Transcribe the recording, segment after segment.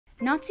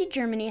Nazi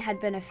Germany had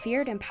been a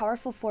feared and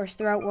powerful force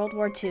throughout World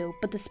War II,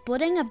 but the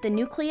splitting of the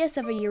nucleus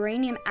of a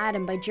uranium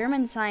atom by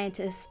German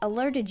scientists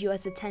alerted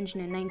U.S. attention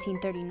in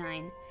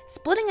 1939.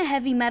 Splitting a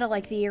heavy metal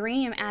like the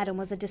uranium atom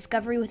was a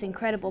discovery with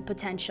incredible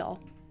potential.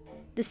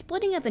 The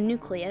splitting of a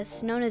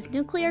nucleus, known as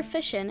nuclear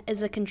fission,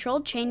 is a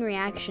controlled chain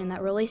reaction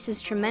that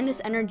releases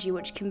tremendous energy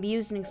which can be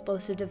used in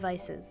explosive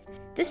devices.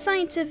 This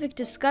scientific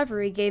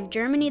discovery gave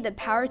Germany the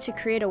power to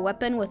create a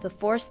weapon with a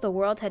force the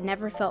world had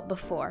never felt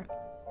before.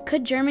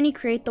 Could Germany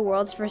create the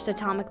world's first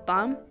atomic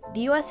bomb?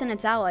 The US and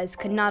its allies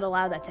could not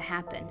allow that to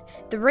happen.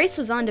 The race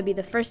was on to be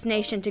the first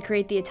nation to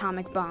create the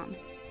atomic bomb.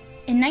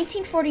 In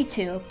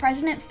 1942,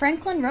 President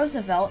Franklin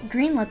Roosevelt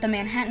greenlit the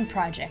Manhattan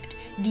Project,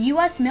 the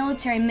US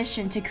military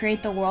mission to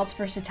create the world's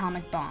first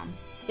atomic bomb.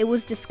 It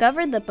was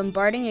discovered that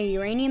bombarding a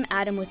uranium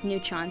atom with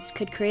neutrons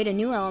could create a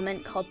new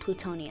element called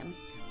plutonium.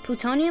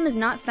 Plutonium is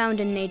not found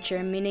in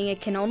nature, meaning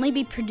it can only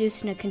be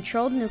produced in a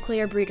controlled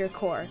nuclear breeder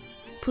core.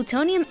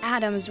 Plutonium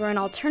atoms were an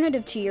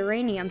alternative to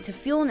uranium to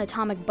fuel an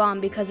atomic bomb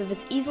because of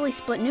its easily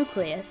split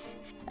nucleus.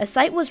 A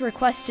site was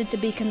requested to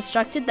be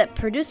constructed that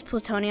produced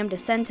plutonium to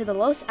send to the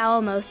Los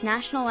Alamos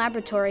National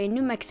Laboratory in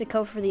New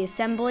Mexico for the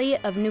assembly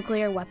of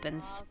nuclear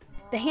weapons.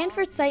 The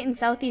Hanford site in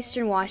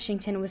southeastern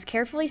Washington was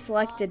carefully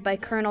selected by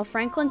Colonel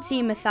Franklin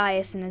T.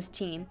 Matthias and his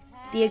team.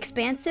 The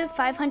expansive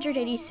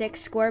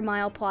 586 square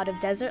mile plot of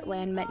desert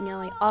land met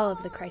nearly all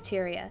of the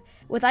criteria.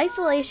 With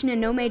isolation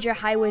and no major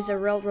highways or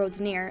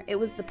railroads near, it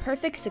was the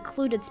perfect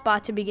secluded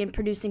spot to begin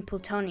producing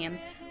plutonium,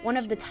 one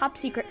of the top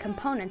secret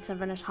components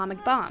of an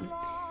atomic bomb.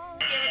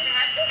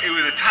 It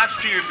was a top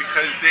secret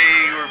because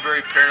they were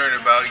very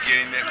paranoid about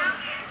getting that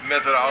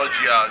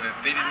methodology out, and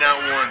they did not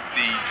want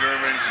the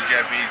Germans and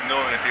Japanese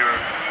knowing that they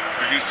were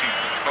producing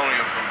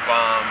plutonium from a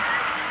bomb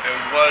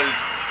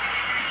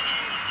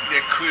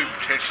that could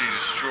potentially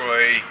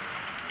destroy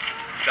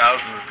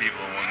thousands of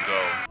people in one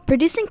go.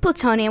 Producing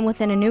plutonium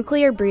within a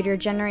nuclear breeder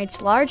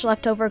generates large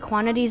leftover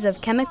quantities of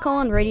chemical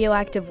and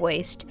radioactive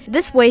waste.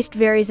 This waste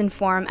varies in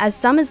form, as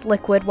some is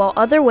liquid while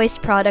other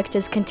waste product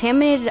is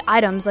contaminated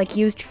items like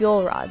used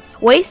fuel rods.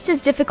 Waste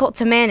is difficult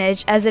to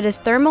manage as it is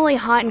thermally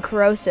hot and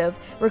corrosive,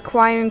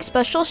 requiring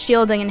special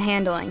shielding and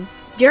handling.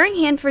 During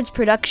Hanford's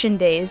production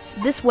days,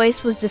 this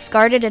waste was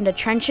discarded into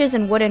trenches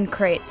and wooden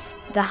crates.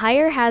 The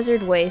higher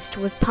hazard waste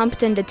was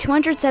pumped into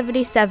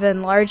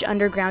 277 large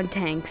underground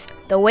tanks.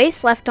 The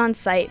waste left on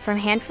site from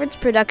Hanford's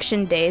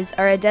production days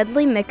are a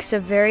deadly mix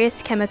of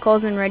various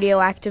chemicals and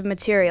radioactive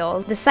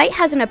materials. The site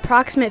has an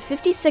approximate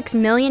 56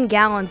 million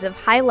gallons of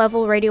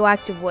high-level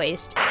radioactive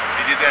waste.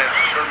 They did that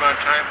in a short amount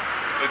of time,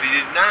 but they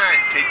did not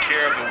take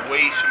care of the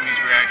waste from these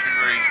reactors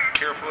very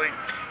carefully,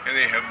 and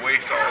they have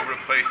waste all over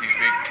the place, these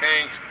big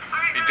tanks.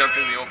 They dumped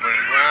it in the open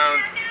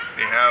ground.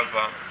 They have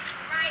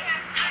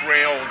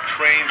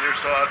trains that are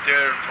still out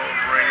there full of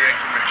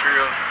radioactive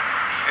materials.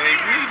 And they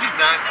really did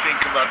not think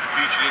about the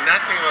future. They did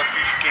not think about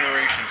future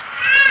generations.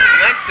 In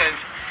that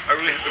sense, I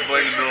really have to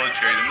blame the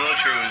military. The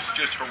military was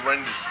just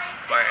horrendous,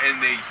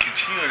 and they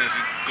continue on this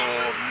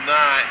goal of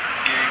not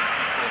giving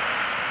people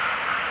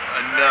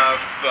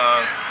enough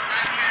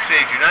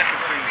safety, not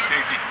considering the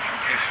safety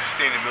and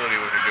sustainability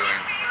of what they're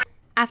doing.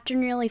 After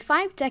nearly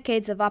 5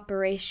 decades of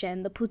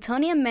operation, the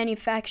plutonium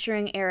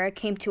manufacturing era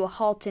came to a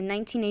halt in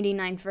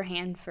 1989 for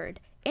Hanford.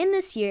 In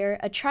this year,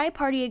 a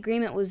tri-party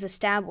agreement was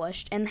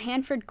established and the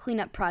Hanford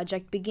Cleanup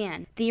Project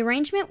began. The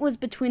arrangement was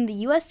between the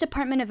U.S.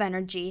 Department of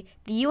Energy,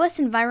 the U.S.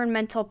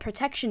 Environmental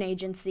Protection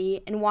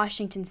Agency, and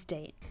Washington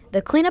State.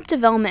 The cleanup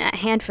development at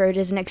Hanford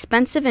is an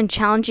expensive and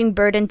challenging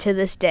burden to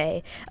this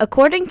day.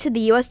 According to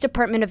the U.S.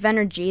 Department of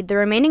Energy, the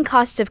remaining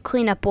cost of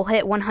cleanup will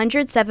hit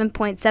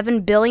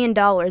 $107.7 billion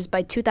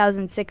by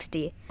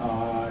 2060.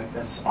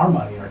 That's our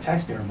money, our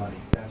taxpayer money,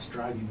 that's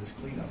driving this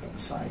cleanup at the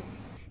site.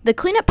 The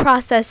cleanup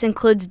process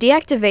includes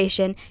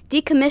deactivation,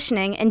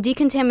 decommissioning, and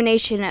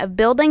decontamination of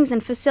buildings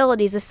and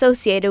facilities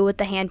associated with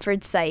the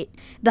Hanford site.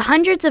 The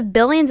hundreds of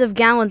billions of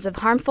gallons of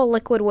harmful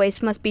liquid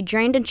waste must be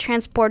drained and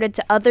transported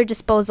to other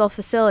disposal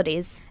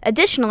facilities.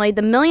 Additionally,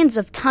 the millions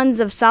of tons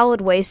of solid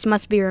waste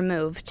must be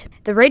removed.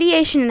 The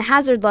radiation and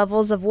hazard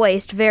levels of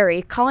waste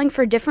vary, calling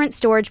for different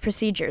storage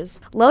procedures.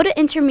 Low to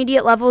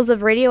intermediate levels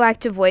of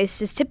radioactive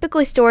waste is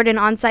typically stored in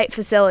on-site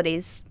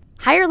facilities.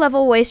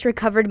 Higher-level waste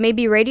recovered may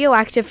be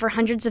radioactive for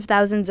hundreds of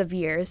thousands of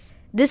years.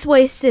 This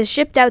waste is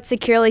shipped out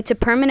securely to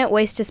permanent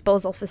waste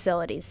disposal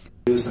facilities.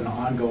 It is an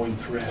ongoing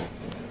threat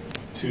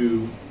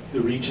to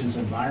the region's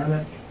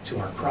environment, to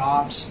our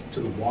crops,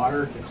 to the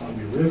water, the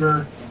Columbia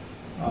River,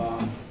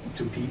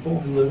 to people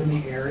who live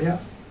in the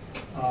area.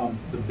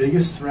 The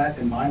biggest threat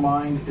in my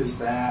mind is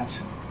that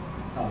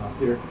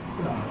there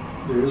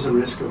is a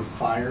risk of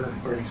fire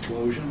or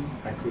explosion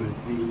that could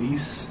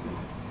release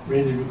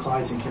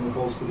radionuclides and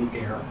chemicals to the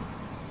air.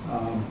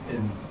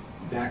 And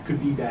that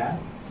could be bad.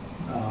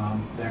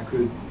 That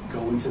could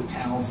go into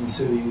towns and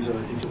cities or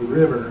into the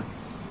river.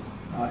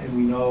 And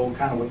we know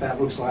kind of what that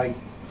looks like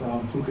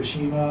from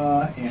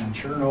Fukushima and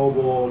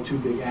Chernobyl, 2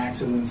 big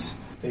accidents.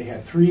 They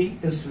had 3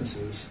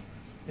 instances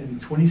in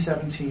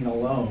 2017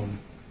 alone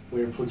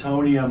where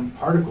plutonium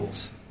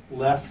particles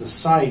left the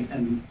site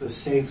in the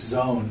safe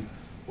zone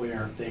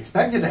where they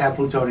expected to have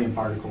plutonium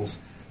particles,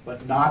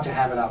 but not to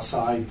have it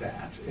outside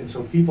that. And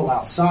so people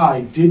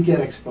outside did get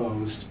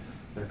exposed.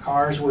 Their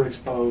cars were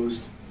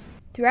exposed.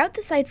 Throughout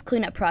the site's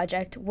cleanup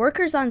project,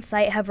 workers on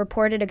site have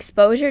reported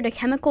exposure to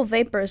chemical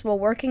vapors while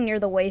working near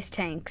the waste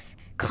tanks.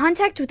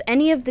 Contact with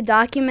any of the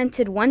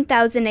documented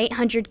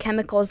 1,800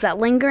 chemicals that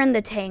linger in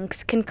the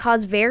tanks can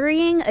cause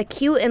varying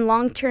acute and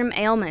long-term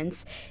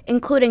ailments,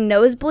 including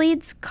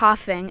nosebleeds,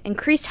 coughing,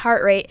 increased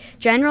heart rate,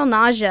 general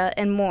nausea,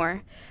 and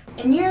more.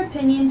 In your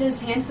opinion,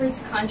 does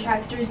Hanford's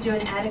contractors do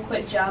an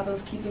adequate job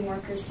of keeping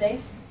workers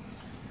safe?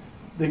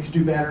 They could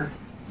do better.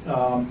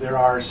 There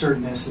are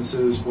certain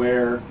instances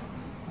where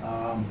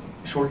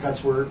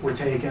shortcuts were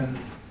taken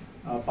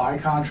by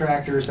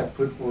contractors that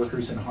put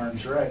workers in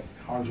harm's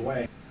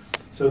way.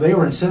 So they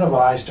were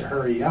incentivized to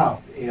hurry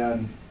up,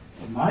 and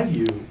in my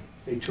view,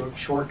 they took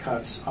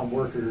shortcuts on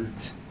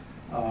workers.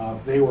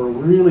 They were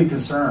really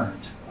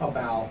concerned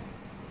about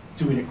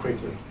doing it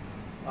quickly,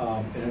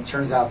 and it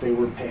turns out they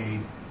were paid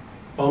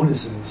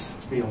bonuses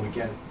to be able to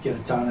get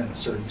it done in a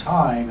certain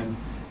time, and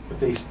if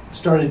they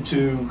started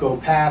to go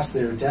past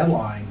their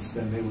deadlines,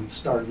 then they would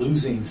start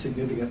losing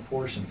significant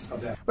portions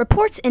of that.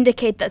 Reports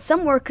indicate that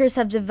some workers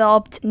have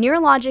developed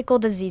neurological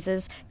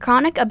diseases,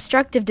 chronic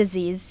obstructive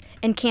disease,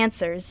 and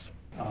cancers.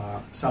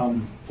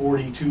 Some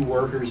 42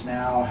 workers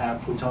now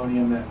have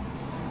plutonium that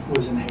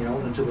was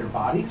inhaled into their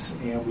bodies,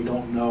 and we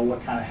don't know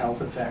what kind of health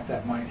effect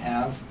that might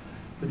have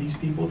for these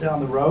people down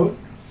the road.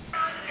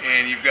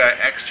 And you've got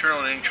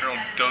external and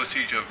internal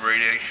dosage of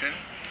radiation.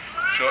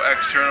 So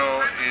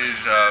external is,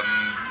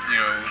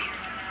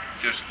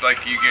 just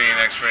like you getting an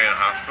x-ray in a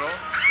hospital.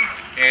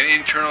 And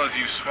internal is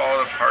you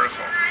swallow a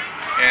particle.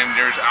 And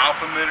there's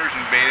alpha emitters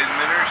and beta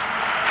emitters.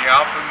 The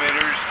alpha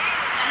emitters,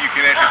 you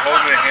can actually hold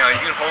them in the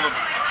hand. You can hold a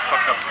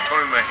puck of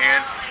plutonium in the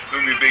hand. It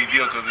wouldn't be a big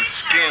deal because the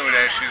skin would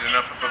actually is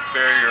enough of a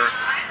barrier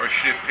or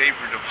sheet of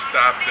paper to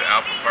stop the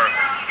alpha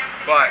particle.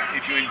 But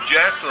if you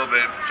ingest a little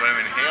bit of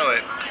plutonium and inhale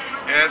it,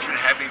 and that's been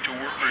happening to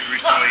workers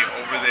recently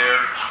over there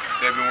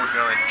that have been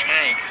working on the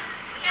tanks.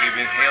 They've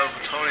inhaled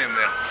plutonium,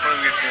 the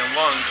plutonium gets in their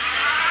lungs.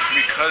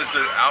 Because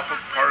the alpha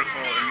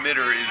particle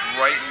emitter is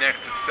right next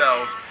to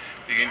cells,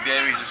 they can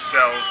damage the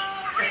cells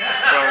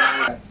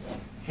from...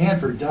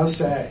 Hanford does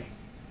say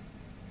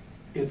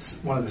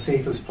it's one of the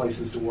safest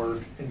places to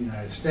work in the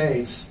United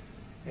States,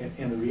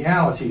 and the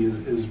reality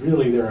is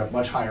really there are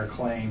much higher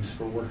claims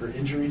for worker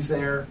injuries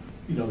there.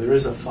 There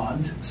is a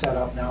fund set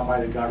up now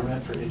by the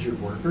government for injured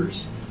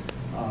workers.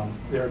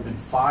 There have been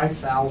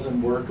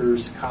 5,000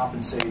 workers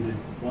compensated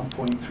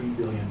 $1.3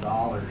 billion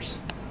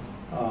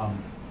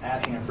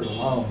at Hanford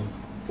alone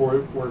for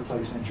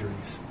workplace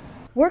injuries.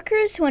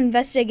 Workers who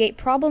investigate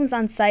problems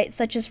on site,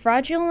 such as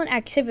fraudulent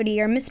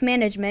activity or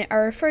mismanagement,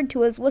 are referred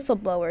to as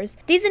whistleblowers.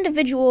 These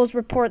individuals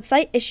report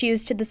site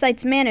issues to the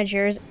site's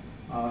managers.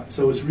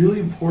 So it's really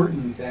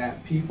important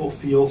that people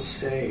feel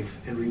safe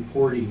in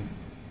reporting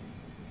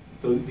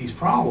these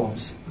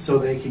problems so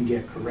they can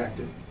get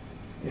corrected.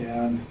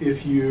 And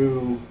if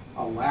you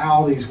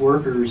allow these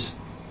workers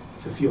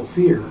to feel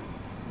fear,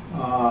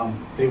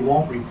 they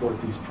won't report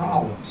these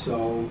problems.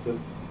 So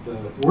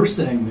the worst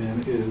thing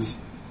then is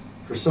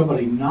for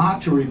somebody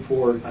not to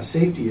report a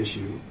safety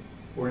issue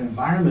or an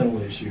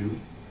environmental issue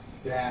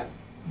that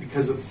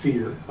because of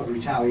fear of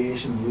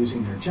retaliation and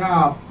losing their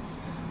job,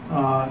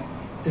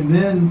 and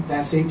then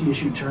that safety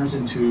issue turns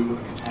into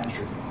a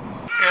catastrophe.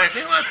 And I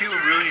think a lot of people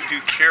really do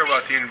care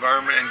about the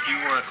environment and do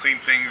want to clean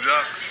things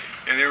up.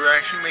 And they're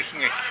actually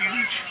making a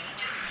huge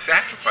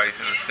sacrifice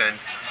in a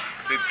sense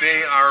that they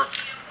are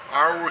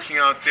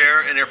working out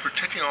there and they're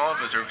protecting all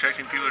of us. They're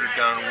protecting people that are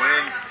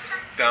downwind,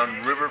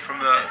 downriver from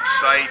the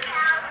site,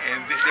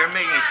 and they're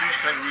making a huge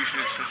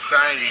contribution to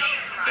society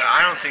that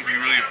I don't think we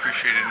really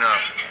appreciate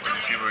enough what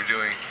these people are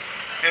doing.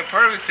 And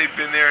part of it is they've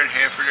been there in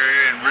Hanford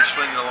area and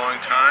Richland a long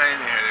time.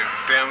 They had their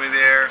family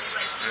there,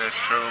 and that's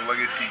sort of a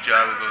legacy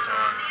job that goes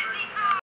on.